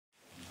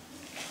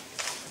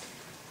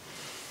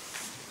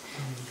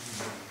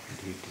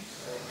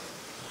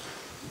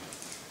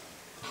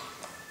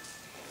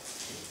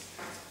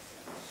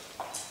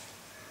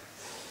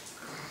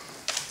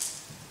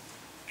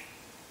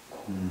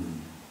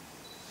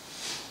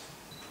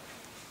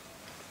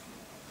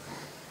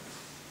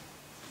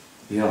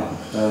Yeah.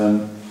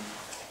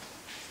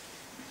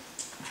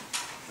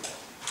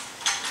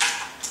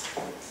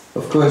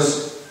 Of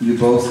course, you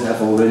both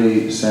have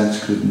already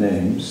Sanskrit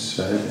names,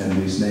 right?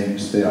 And these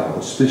names, they are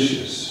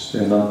auspicious.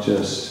 They're not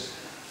just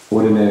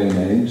ordinary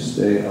names.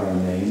 They are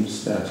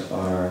names that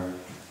are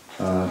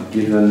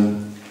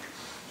given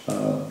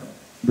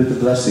with the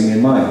blessing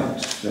in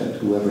mind. Right?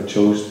 Whoever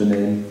chose the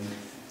name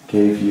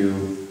gave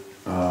you,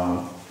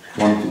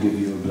 wanted to give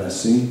you a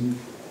blessing.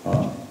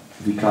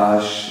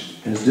 Vikash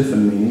has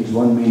different meanings.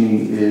 One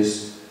meaning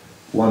is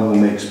one who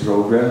makes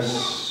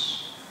progress.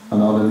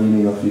 Another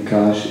meaning of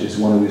Vikash is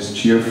one who is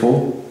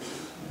cheerful,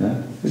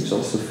 yeah? Which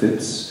also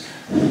fits.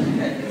 I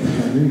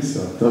think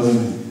so. It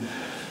doesn't,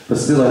 but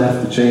still I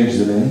have to change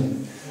the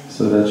name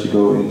so that you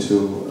go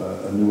into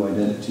a new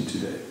identity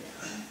today.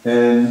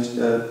 And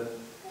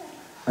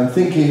I'm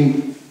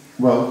thinking,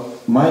 well,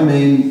 my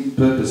main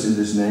purpose in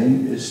this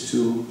name is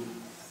to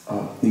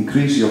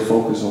increase your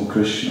focus on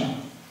Krishna.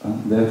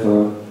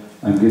 Therefore,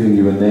 I'm giving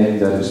you a name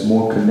that is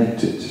more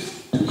connected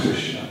to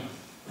Krishna.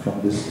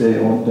 From this day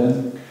on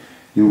then,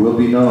 you will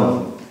be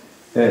known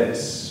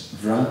as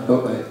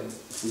before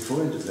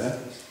I do that.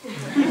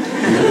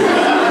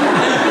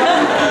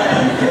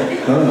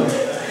 No.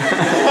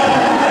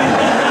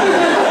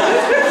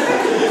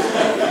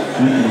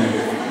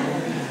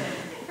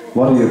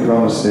 What are you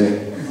promising?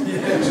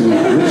 To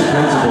which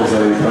principles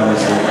are you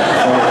promising for the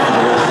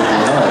rest of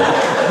your life?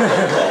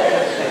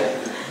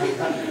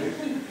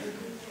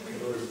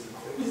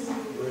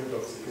 No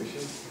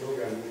intoxication, no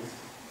gambling,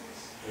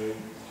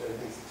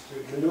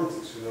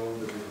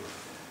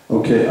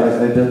 Okay,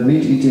 that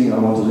meat eating I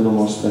want a little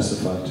more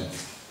specified.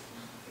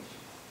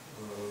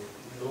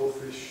 No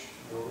fish,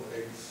 no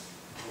eggs,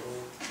 no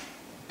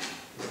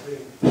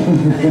nothing.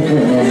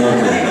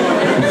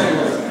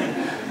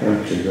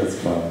 Okay, that's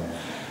fine.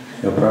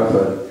 Yeah,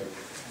 Prabhupada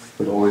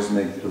would always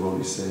make the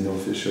devotees say no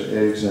fish or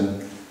eggs,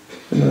 and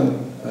you know,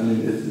 I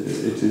mean,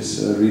 it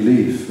is a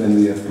relief. When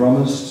we have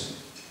promised,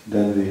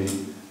 then we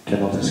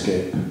cannot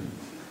escape.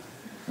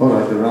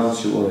 Alright, the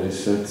rounds you already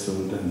said, so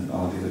then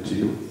I'll give it to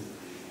you.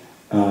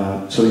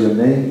 So your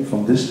name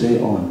from this day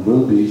on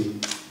will be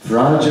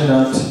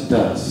Vrajanath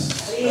Das.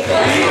 Yeah.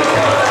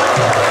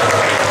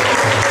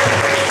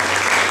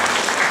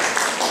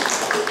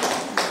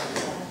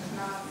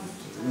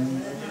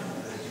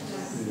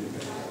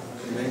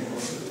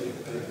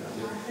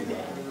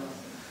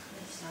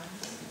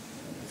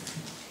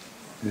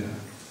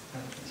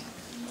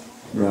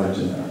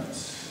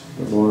 Vrajanath,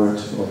 the Lord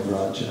of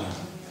Raja,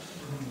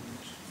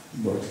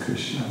 Lord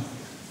Krishna.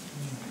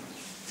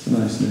 It's a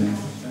nice name.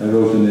 I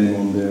wrote the name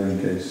on there in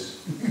case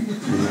you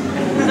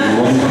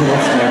want to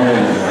what's my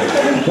name.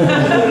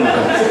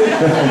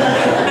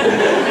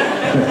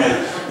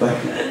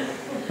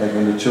 like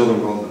when the children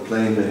go on the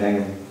plane, they hang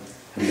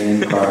a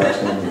name cards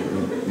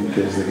in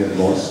case they get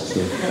lost.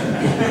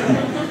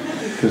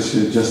 Because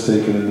you've just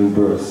taken a new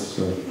birth,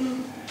 so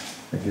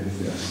I give it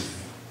this.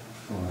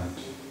 All right.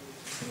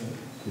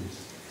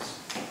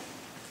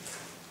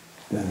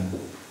 Then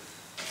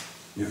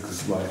your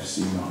good wife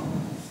Sima,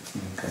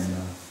 you come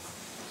now.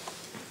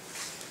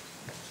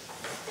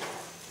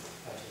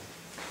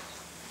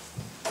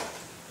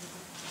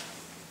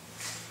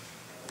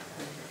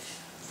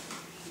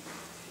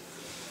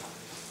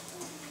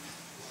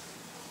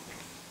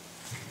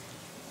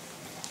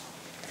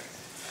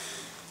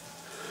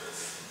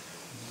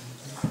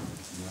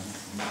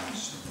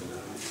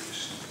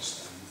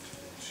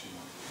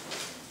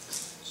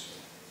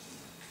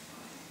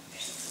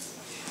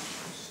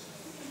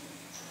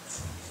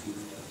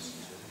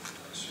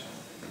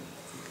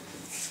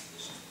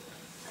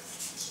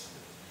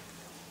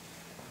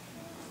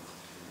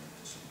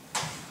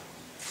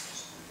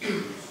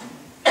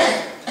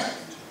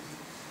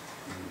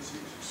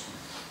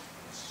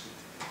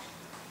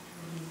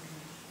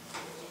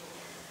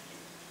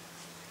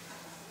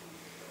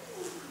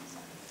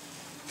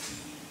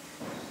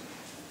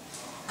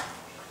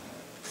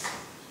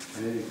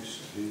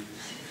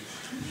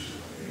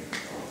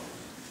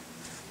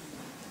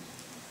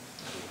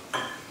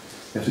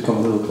 You have to come a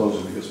little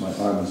closer because my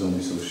arm is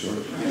only so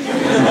short.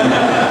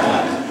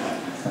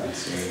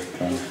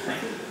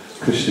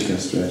 Krishna can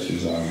stretch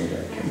his arm, but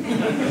I can't.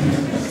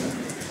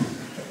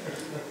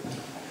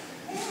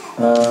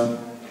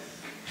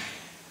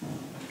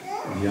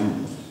 Yeah.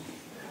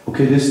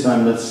 Okay, this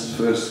time let's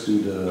first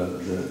do the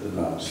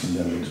vows and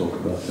then we'll talk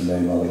about the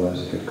name,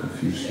 otherwise I get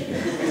confused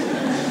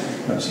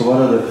again. So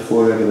what are the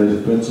 4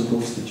 regulated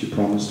principles that you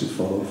promise to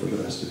follow for the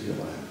rest of your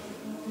life?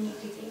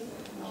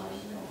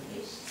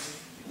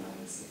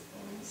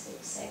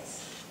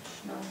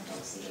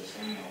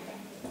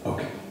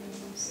 Okay.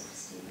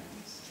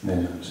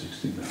 Minimum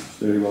 16 pounds.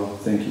 Very well,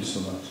 thank you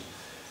so much.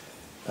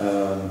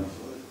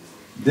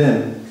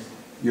 Then,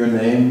 your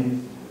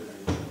name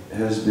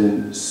has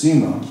been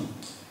Sima,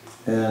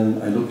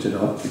 and I looked it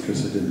up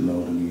because I didn't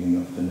know the meaning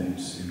of the name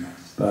Sima.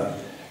 But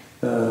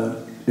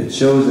it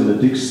shows in the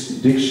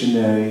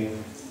dictionary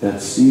that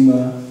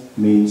Sima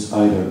means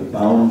either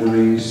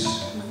boundaries,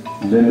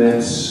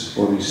 limits,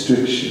 or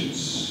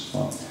restrictions.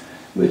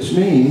 which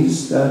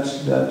means that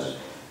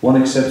one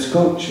accepts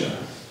culture,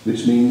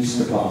 which means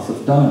the path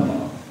of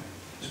Dharma.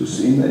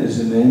 Susima is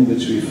a name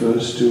which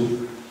refers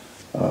to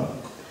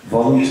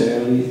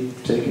voluntarily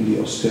taking the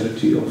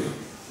austerity of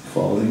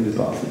following the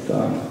path of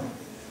Dharma.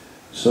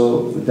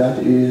 So that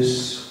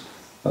is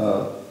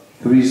the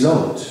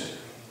result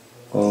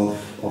of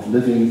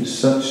living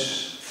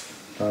such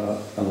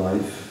a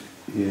life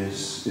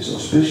is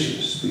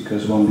auspicious,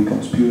 because one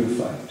becomes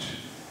purified.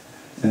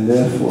 And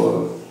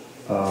therefore,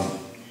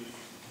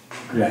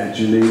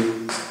 gradually,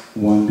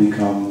 one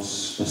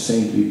becomes a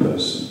saintly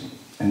person.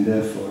 And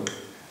therefore,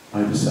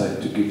 I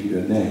decided to give you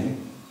a name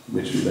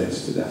which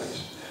relates to that.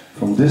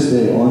 From this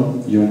day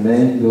on, your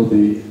name will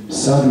be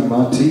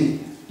Sadhumati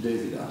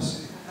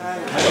Devidasi. I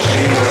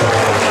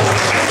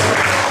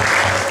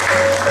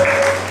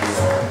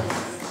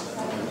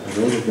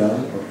wrote it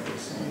down.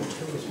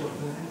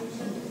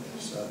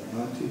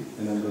 Sadhumati,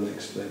 and I'm going to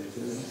explain it to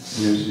you.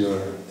 Here's your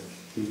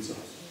pizza.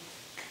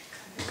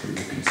 Okay, you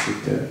can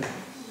sit there.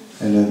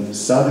 And then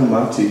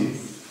Sadhumati,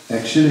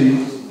 actually,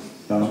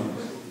 I'm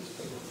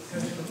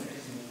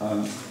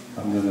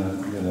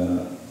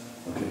gonna,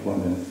 okay, 1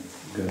 minute,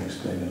 I'm gonna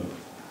explain it.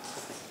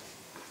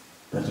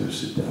 Better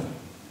sit down.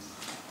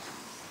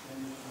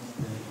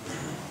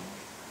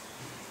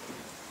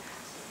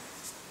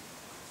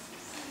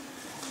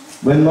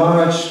 When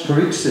Maharaj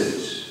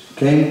Pariksit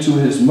came to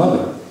his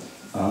mother,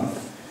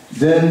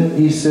 then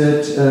he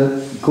said,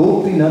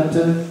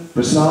 Gopinata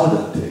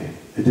Prasadate.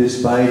 It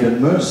is by the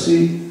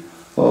mercy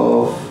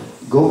of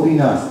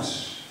Gopinath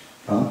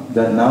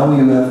that now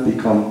you have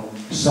become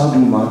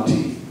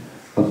Sadhumati,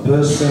 a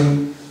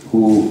person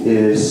who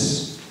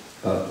is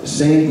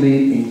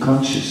saintly in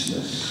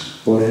consciousness,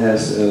 or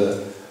has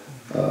a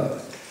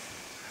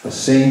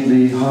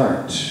saintly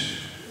heart,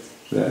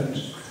 right?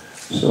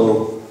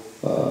 So,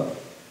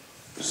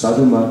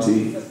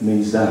 Sadhumati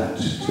means that,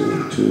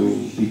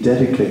 to be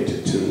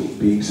dedicated to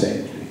being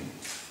saintly.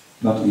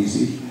 Not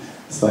easy.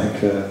 It's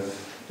like,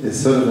 it's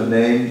sort of a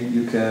name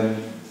you can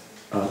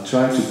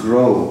try to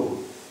grow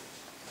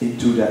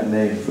into that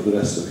name for the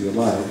rest of your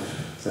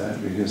life,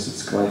 right? Because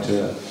it's quite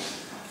a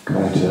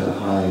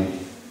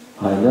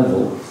high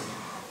level.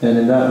 And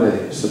in that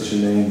way, such a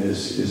name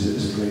is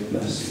a great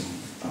blessing,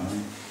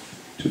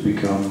 to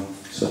become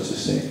such a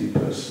saintly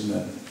person.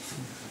 That,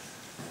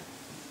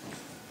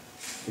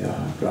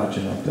 yeah,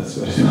 Rajanath, that's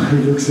what he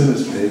looks in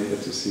his paper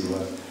to see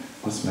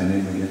what's my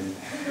name again.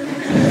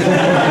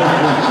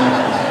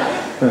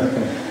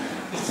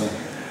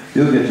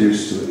 You'll get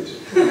used to it.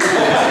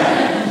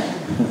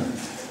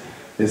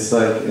 It's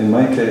like, in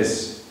my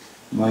case,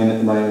 my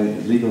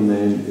legal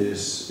name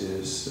is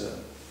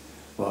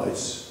well,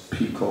 it's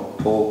Peacock,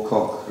 Paul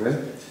Cock,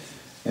 right?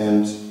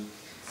 And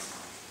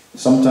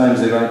sometimes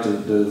they write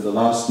the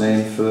last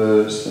name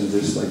first and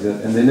this like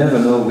that, and they never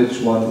know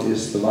which one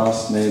is the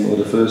last name or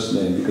the first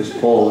name, because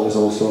Paul is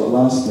also a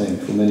last name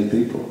for many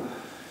people.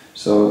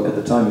 So at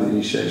the time of the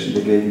initiation,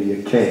 they gave me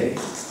a K,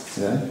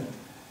 right?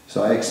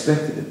 So I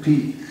expected a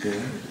P,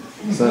 right?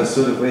 So I was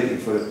sort of waiting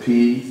for a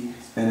P,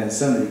 and then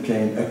suddenly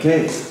came a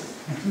K.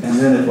 And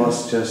then it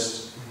was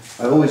just,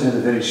 I always had a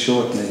very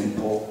short name,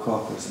 Paul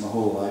Cock, it's my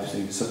whole life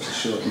thing, it's such a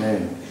short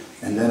name.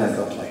 And then I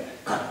got like,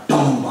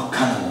 Kadamba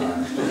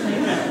Kanana.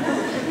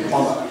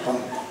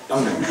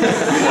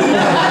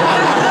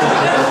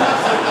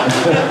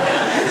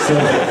 So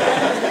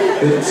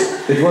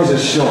it was a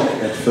shock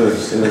at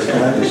first, it was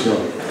quite a shock.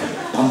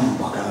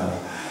 Kadamba Kanana.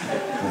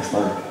 It's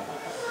like,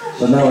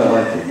 but now I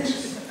like it.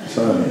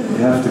 So you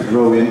have to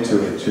grow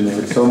into it, you know,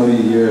 with so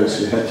many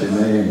years you had your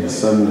name and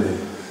suddenly,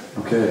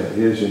 okay,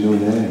 here's your new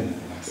name.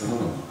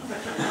 Oh.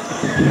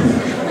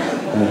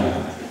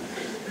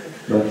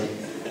 But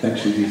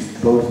actually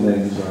both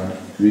names are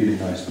really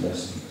nice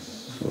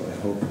blessings. So I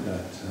hope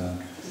that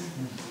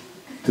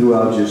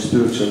throughout your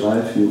spiritual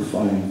life you'll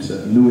find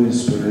new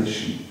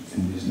inspiration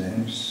in these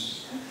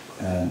names.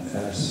 And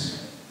as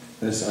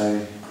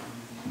I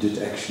did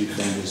actually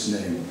from this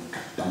name,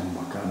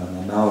 Kadamba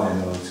Kanana. Now I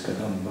know it's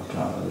Kadamba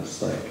Kanana.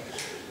 It's like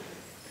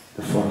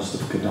the forest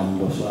of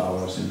Kadamba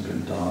flowers in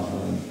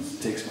Vrindavan. It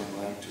takes my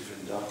mind to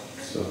Vrindavan.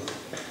 So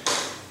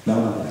now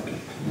I like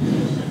it.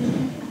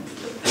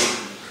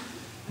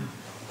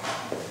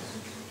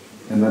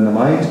 And when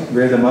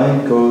where the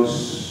mind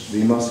goes,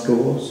 we must go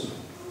also.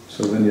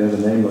 So when you have a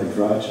name like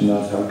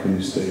Rajanath, how can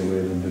you stay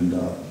away from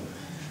Vrindavan?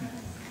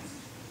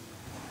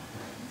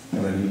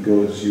 And when he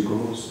goes, you go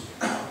also.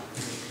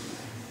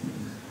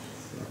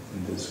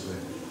 This way,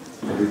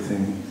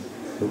 everything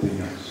will be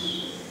nice.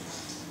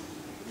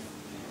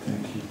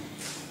 Thank you.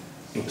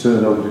 We'll turn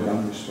it over to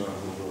Gandhishwar,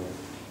 who will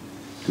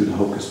do the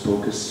hocus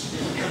pocus.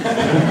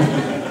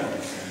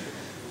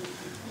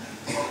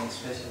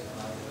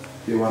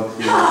 You want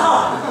the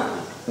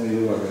no,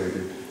 you are very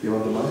good. You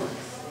want the mic?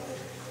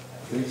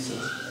 Please.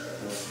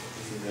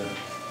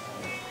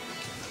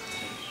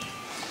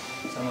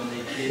 Someone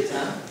need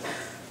pizza?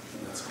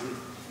 That's good.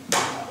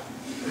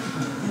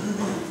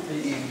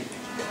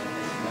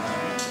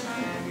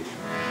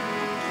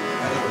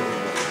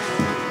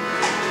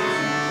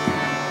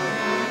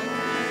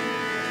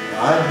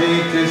 Hare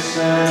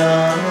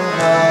Krishna,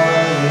 Hare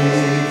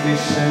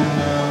Krishna,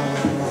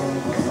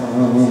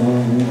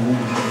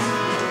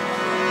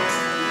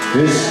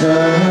 Krishna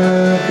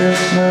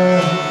Krishna,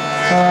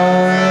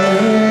 Hare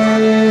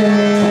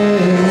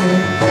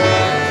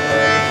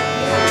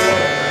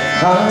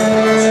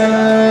Hare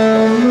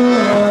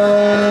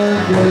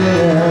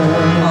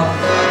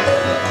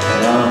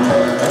Rama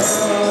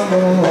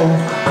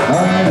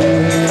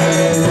Hare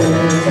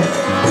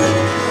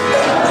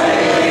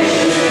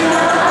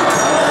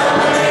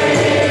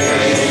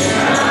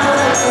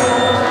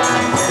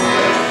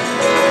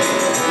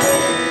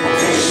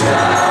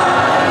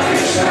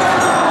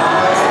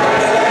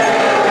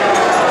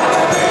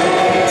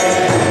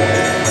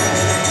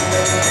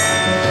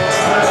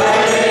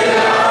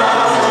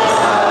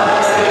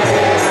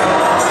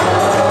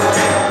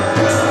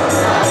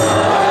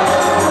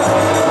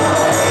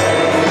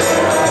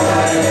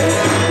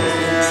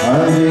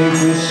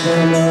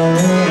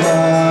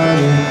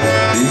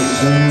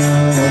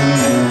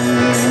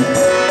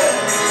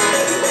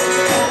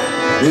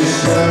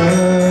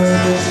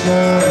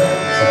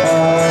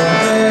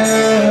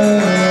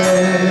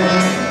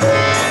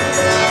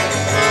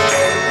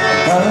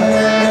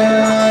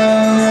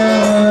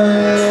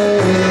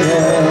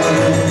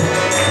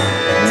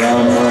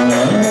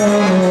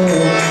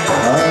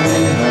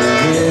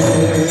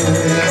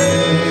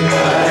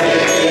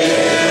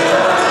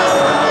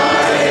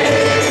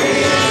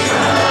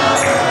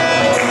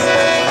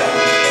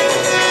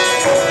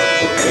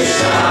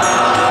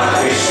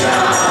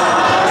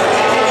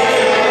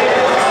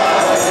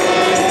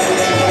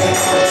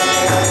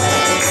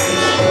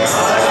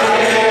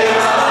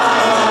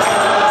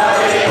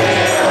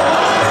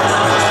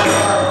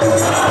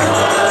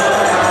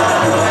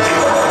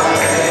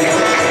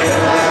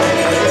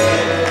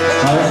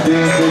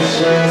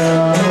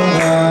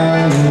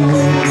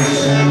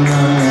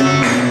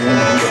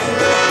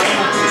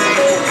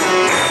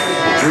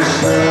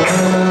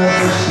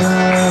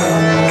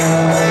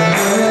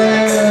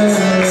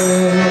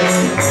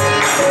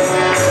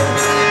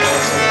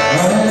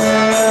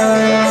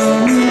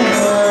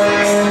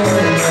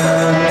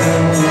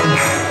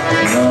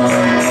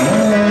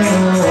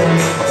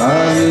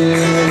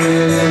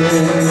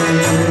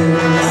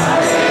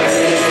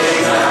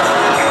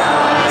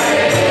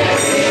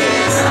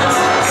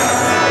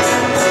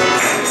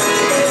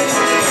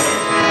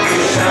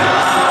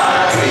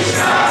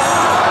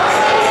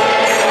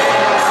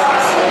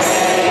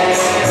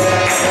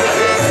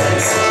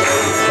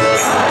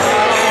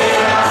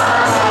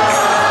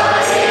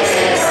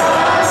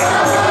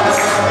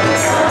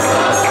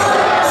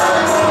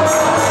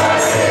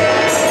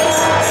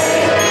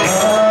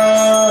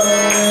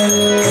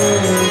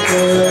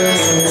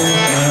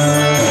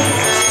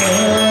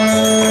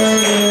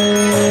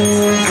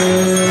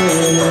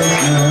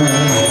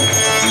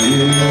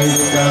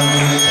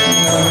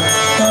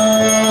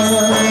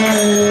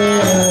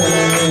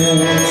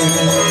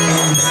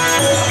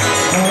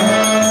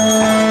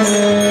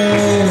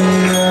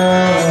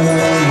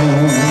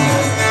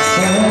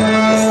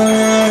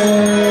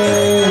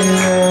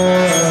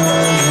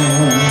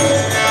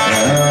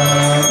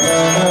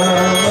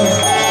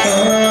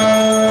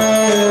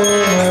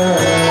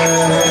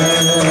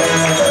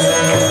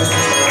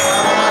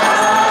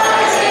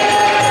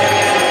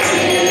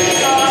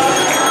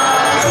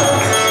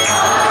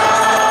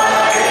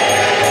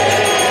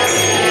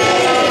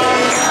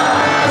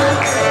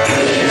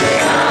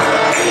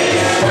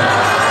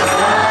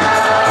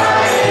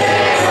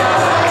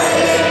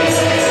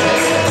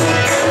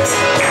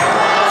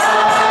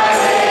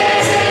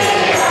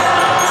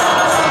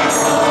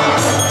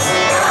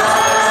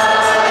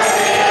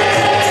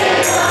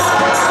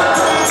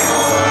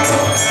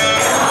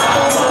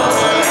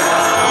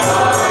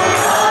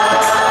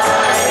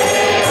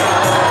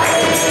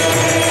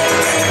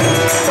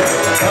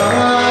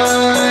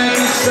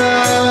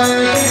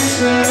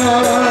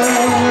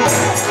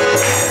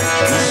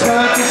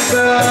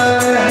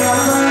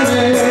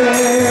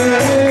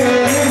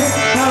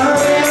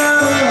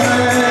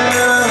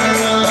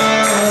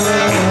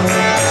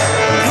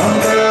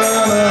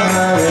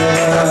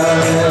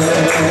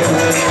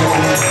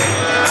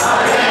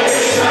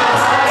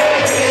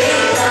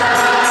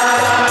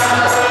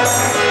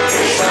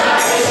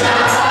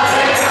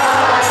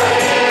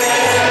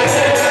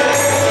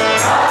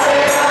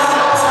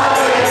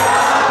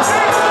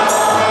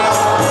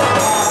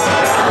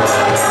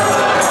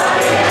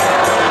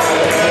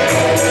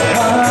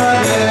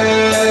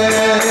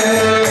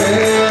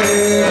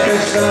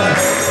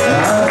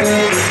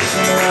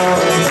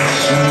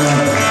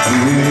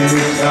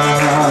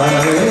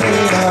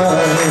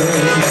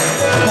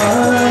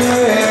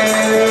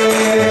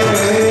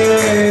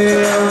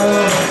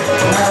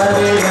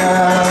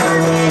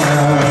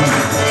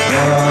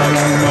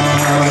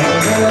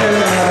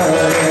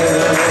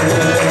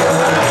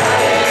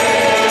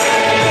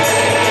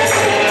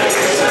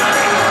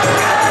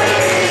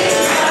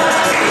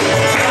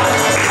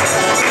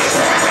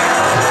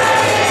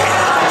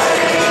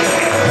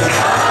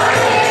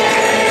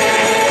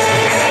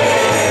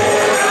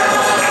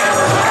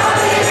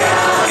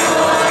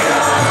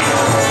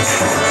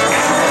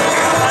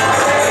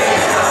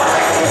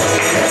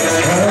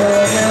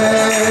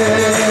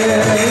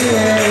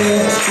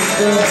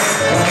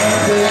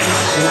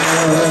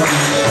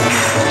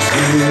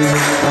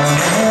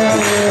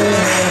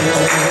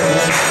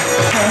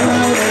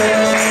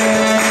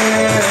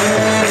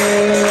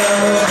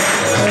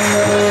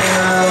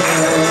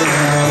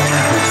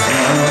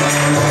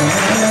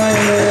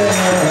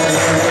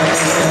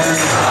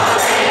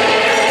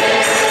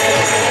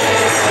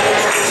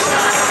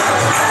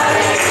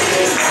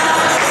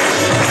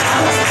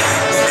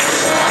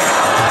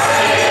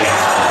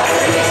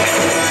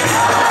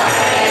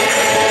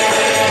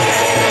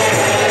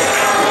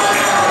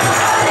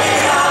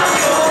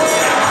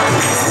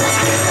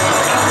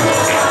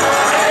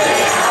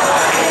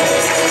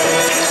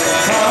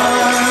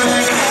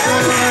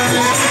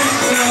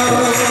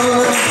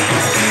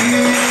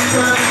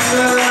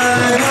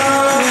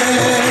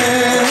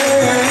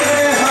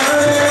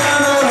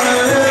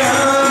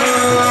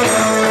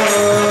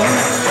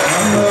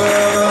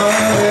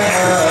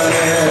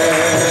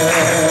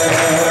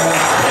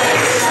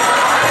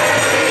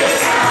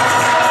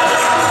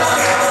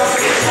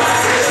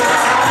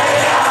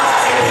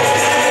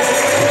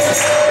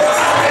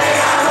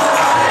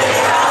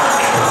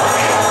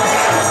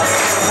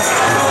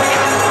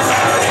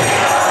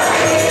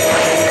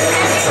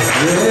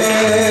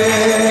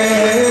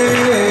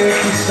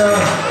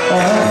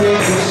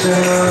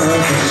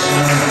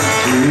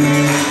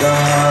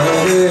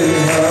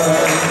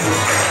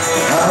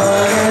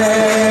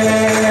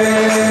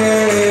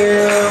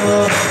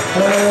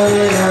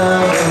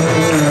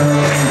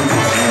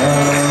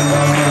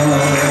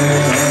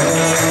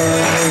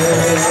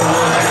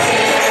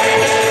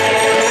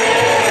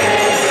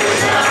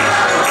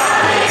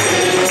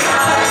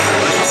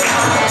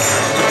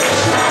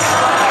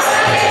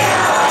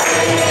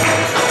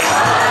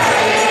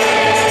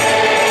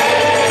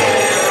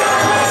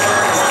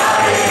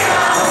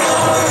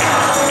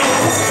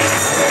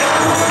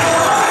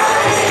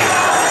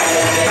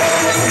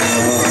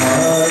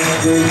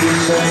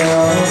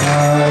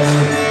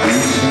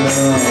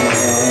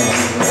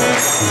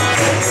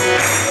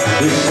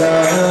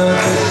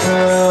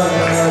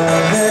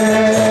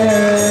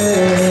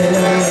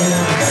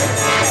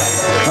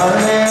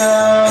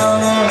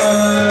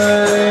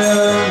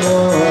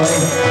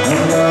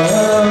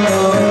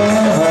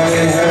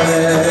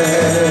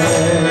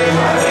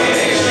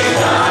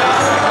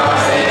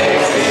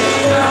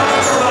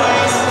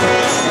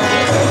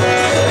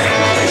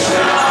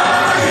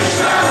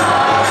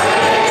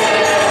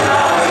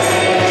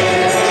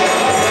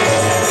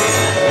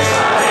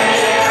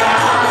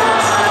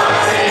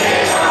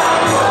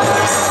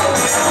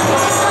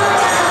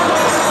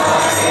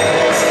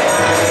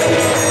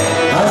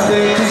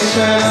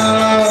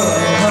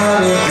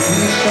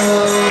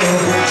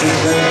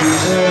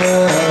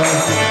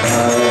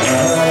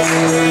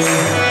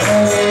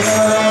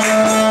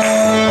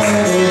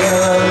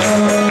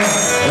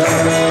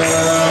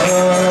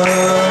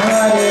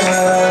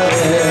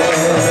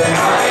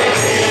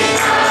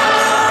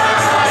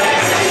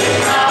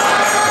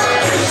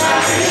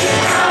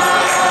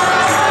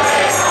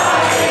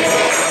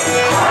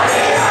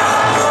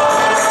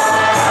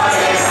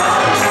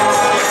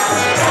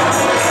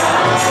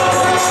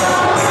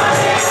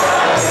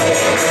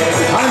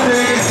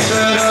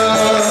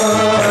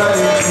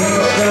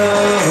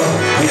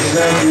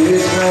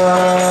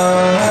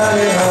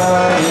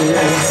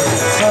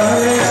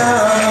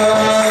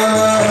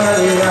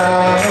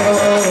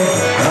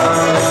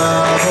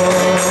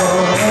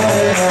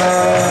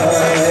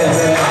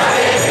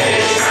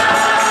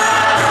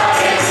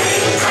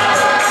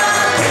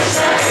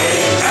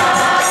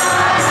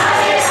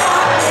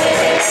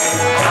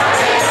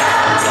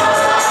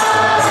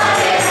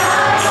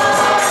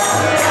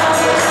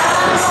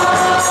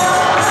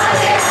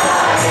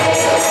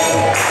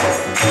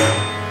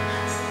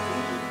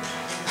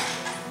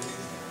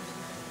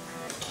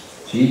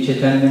Shri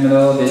Chaitanya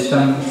Malo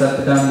Vishwam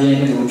Sapatam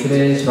Yena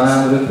Bhutale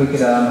Swam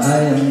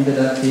Rupakiramhayam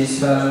Dadati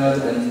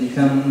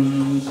Svardandikam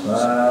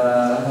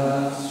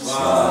Swaha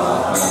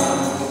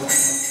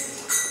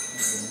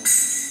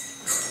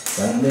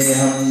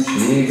Vandeham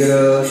Shri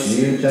Guru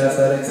Shri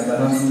Uchatar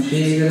Kamaram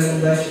Shri Guru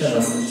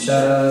Vaishnavam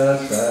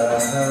Swaha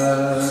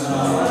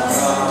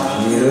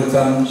Shri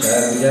Rupam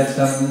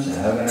Shavyasam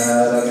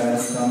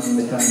Sahaganaraganatam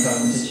Vitantam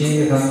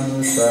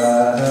Sichiham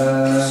Swaha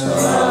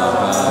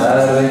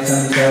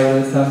Sarvaitam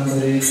Sarvatam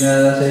Krishna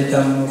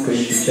Saitam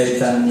Krishna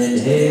Chaitanya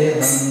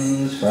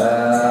Devam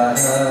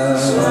Swaha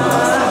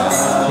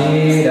Shri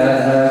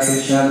Radha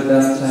Krishna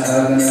Vidam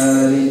Sahagana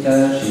Lalita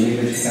Shri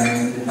Vishkam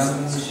Vidam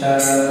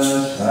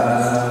Swaha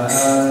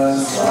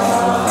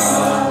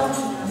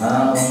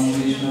Nam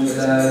Vishnu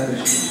Vidar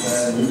Krishna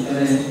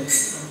Vijay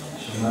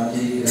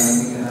Shrimati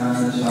Kadamba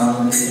Kanana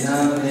Swami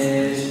Namane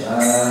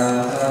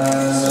Swaha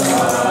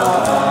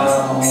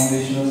Om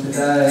Vishnu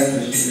Vidar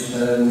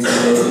Krishna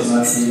Vijay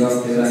Shrimati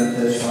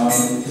Bhaktivedanta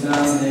Swami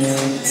Namane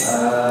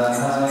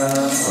Swaha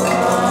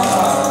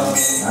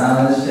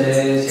Namaste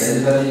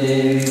Saraswati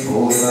Devi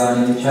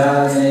Bhuvani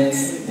Vichare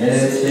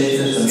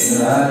Nirvishesha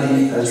Sundari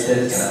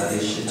Astesari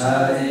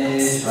Shitare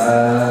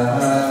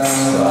Swaha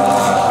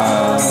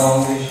Om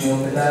Vishnu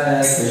Padaya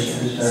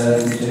Krishna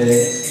Vijay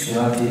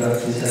Shrimati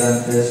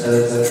Bhaktivedanta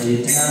Saraswati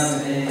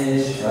Namane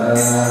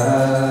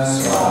Swaha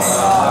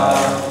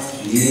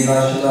Shri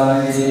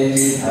Vasudhani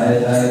Devi Hare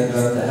Hare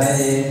Krishna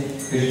Hare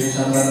Krishna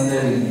Sambandha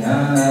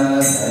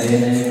Vijnana Hare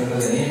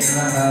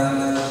Namaha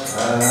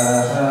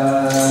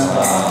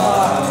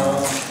Swaha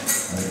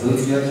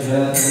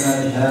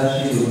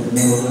Shri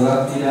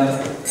Upnurvakya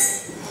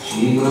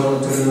Shri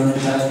Guru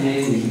Shakti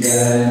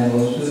Vidyaya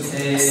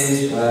Mosute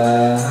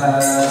Swaha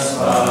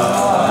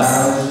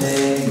Namaste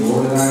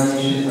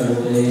Gurvani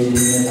Shri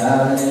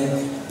Dinatane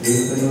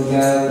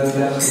Rupanuga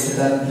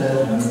Vrajapitanta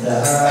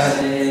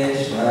Mantahare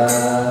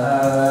Swaha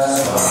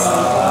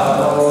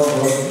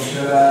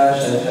Gopishvara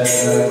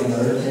Shachara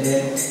Murte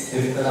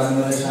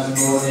Vipkalamara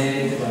Sambhode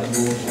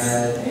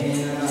Prabhushate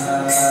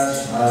Namaha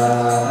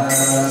Swaha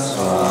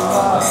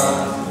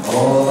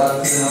Om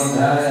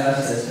Bhakti-Nodaya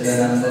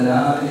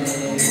Sasranandana-me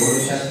Guru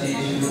Shakti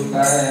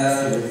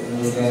Shurupaya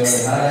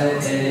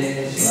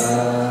Rupanuga-Bhayate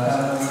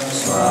Swaha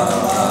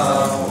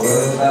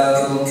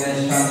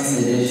Guru-Bhagavum-Vishwam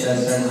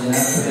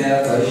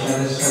Videsha-Sanjana-Priya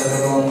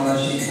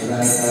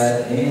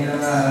Vaishnava-Sarvagoma-Shri-Bhagavate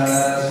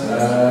Namaha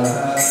Swaha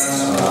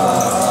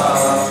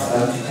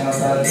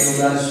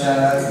Sakshikam-Pati-Ugasha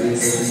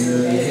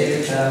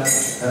Krita-Sindhu-Vedeta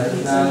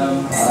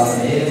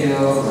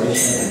Ratnam-Bhavnebhyo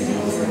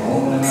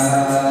Vaishnava-Namo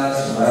Namaha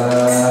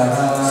Swaha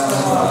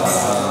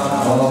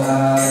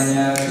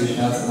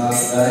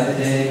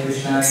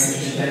Krishna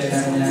Krishna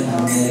Chaitanya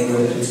Namne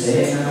Gurute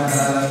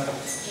Namaha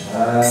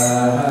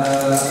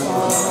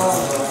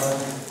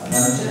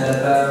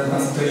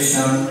Anantadatam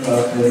Krishnam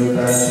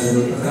Bhaktirupa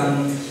Surupakam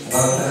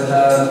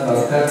Bhaktada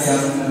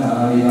Bhaktatyam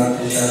Namami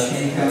Bhakti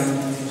Shashikam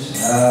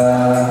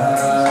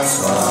Swaha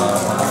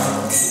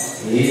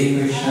He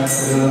Krishna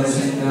Karuna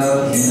Sindhu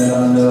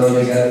Hindalando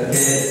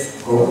Vigapate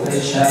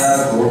Gopesha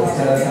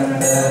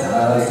Goptakanda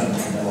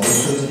Harakanda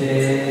Osute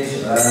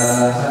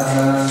Swaha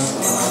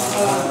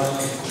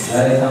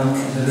Jaitam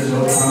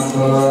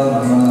Sudhokhango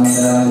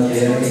Mamanda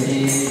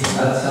Keriti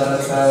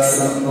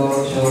Atsarasvarambo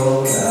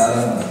Choda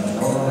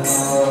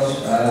Manono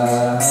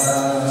Swaha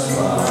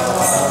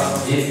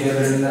Divya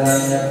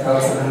Vrindanya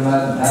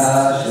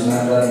Kapramadha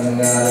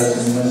Srimadangara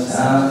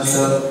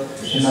Simhasanso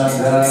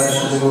Srimadhara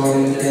Shri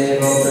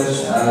Govindadeva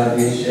Prasad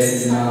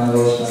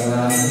Vishetinalo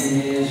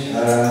Swarami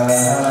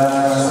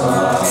Swaha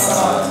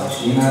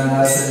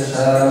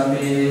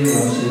Srimadhasarami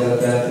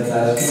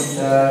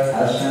Vamsivapyatatasutta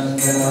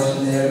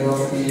Ashantanasnir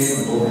Gopi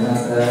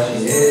Bhuvnata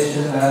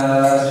Shireshana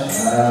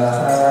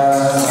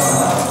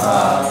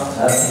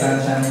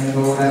Satyanchan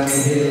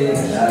Gorangi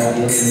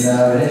Rajya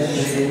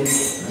Chindavareshri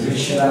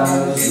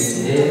Vishram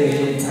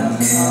Siddhevi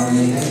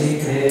Dhammami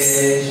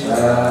Hare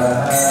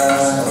Swaha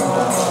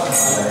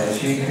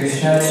Shri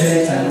Krishna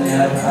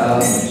Chaitanya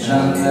Prabhu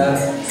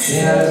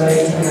Shri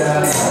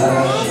Advaita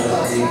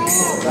Shri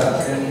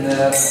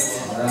Bhaktinda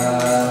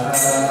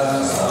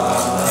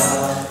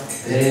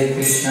Hare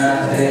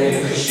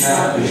Krishna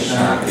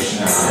Krishna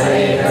Krishna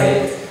Hare Hare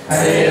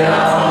Hare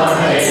Rama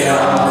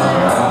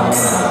Rama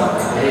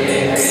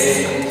Hare Hare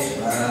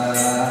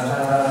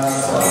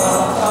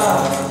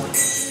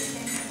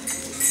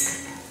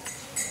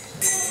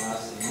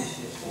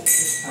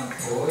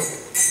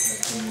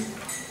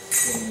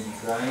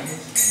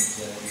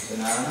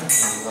banana in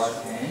the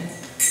right hand.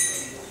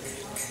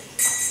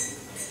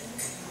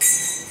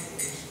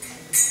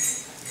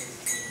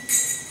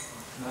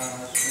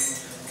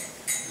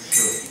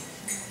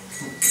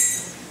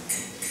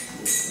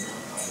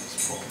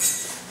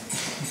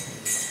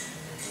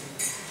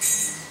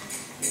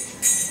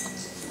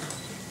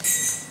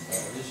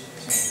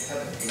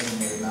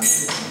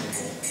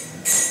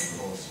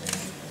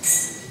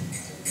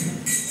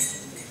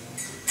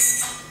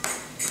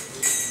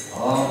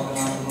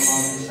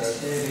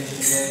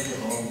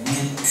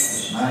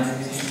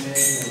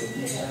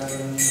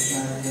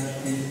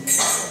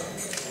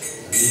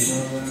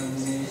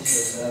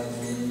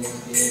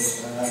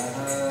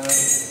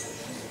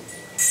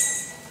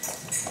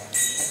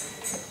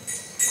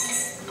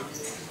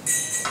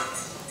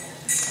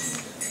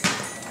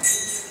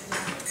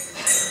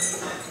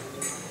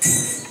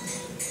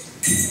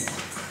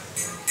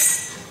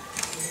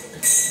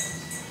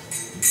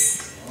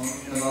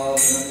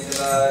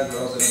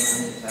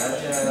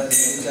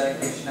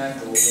 Krishna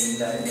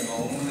Govinda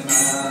Namo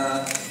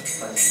Namah.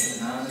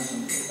 Padmanabha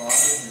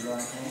Sampradaya,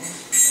 right hand.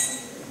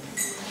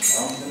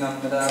 Om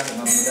Punamada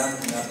Punamidam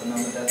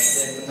Punapunamada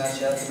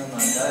Punasya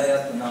Punamandaya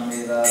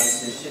Punamida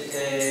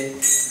Sishite.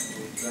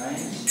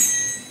 Right.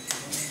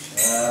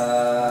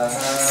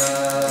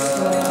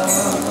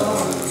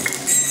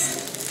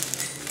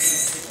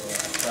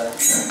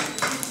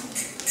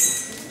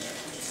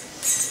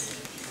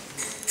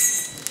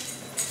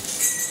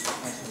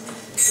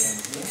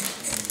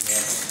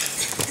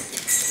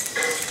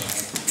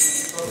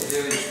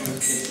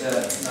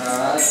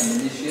 Maharaj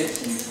and initiates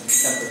and a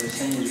couple of the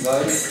senior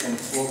devotees can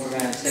walk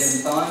around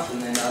 7 times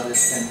and then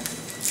others can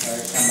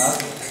come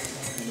up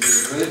and do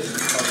the groups.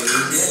 It's probably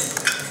easier.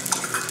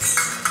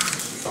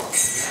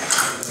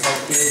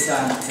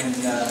 Kirtan can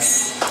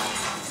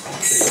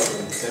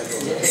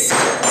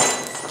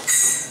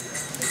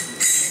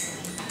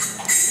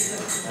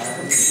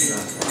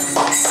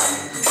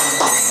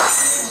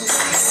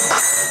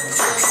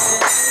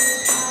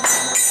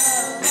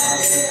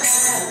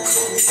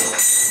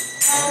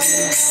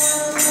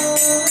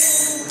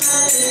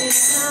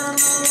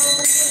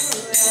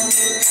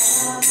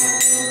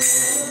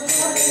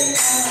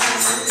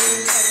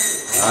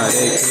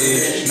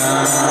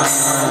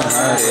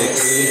Hare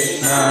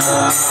Krishna,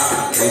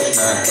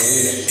 Krishna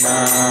Krishna,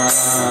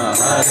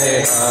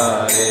 Hare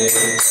Hare,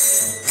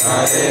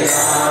 Hare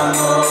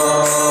Rama,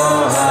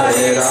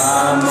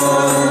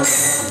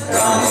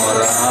 Rama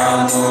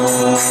Rama,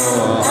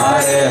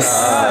 Hare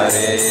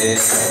Hare.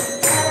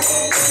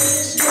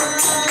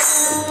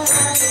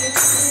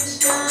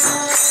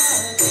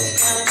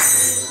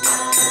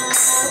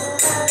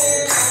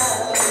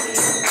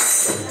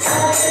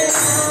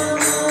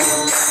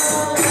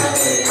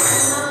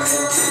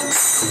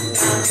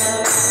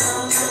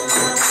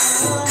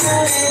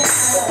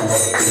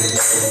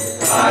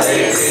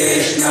 Hare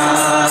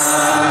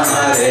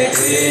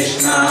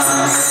Krishna,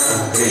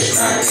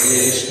 Krishna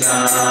Krishna,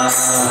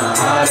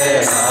 Hare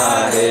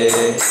Hare,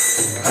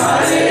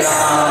 Hare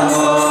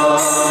Rama,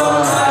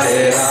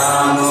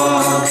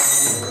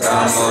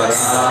 Rama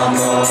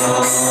Rama,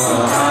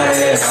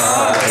 Hare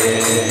Hare.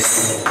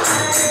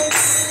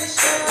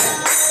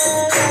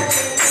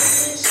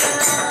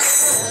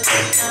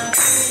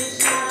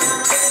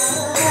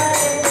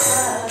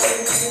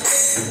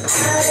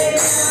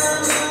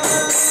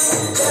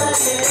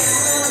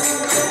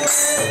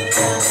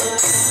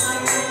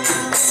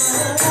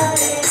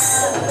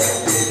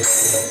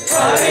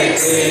 Hare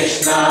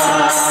Krishna,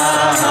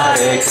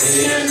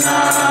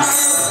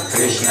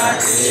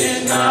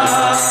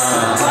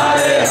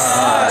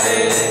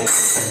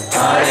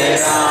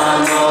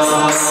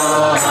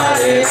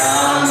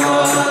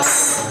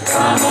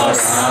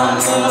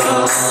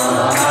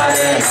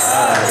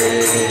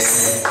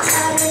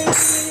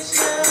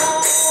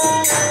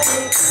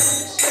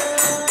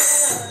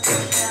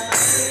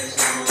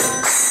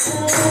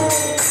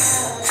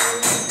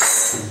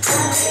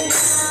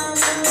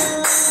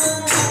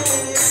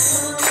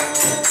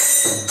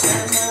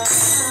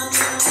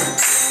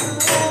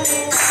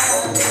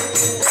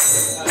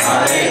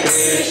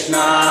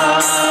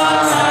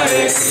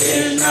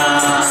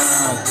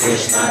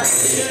 Krishna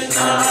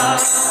Krishna,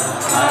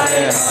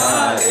 Hare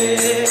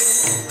Hare,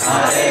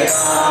 Hare Rama,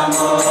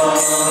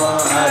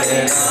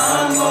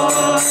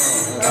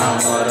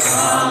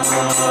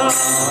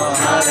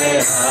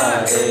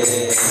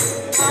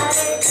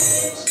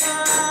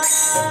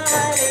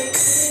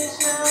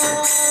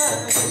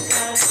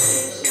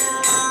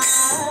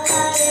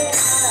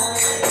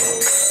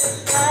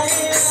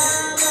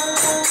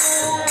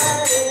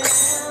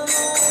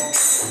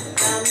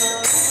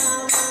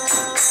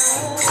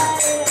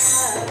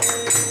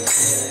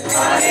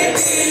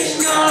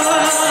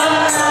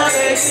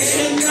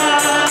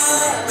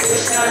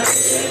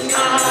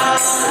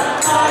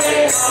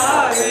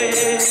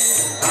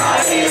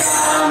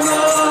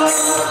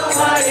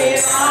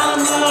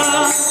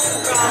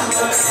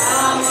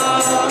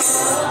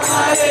 Rama,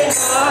 Hare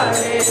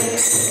Hare.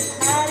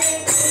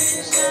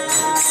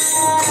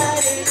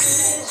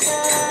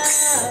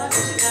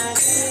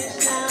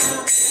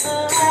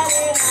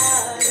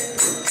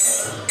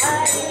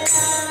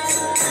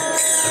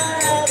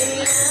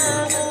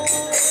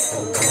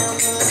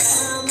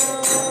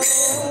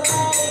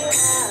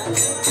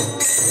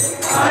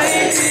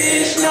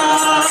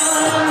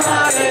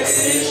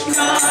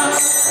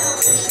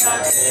 Krishna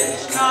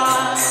Krishna,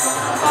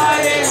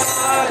 Hare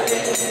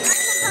Hare,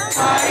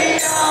 Hare Rama, Rama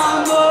Rama,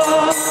 Hare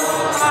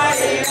Hare.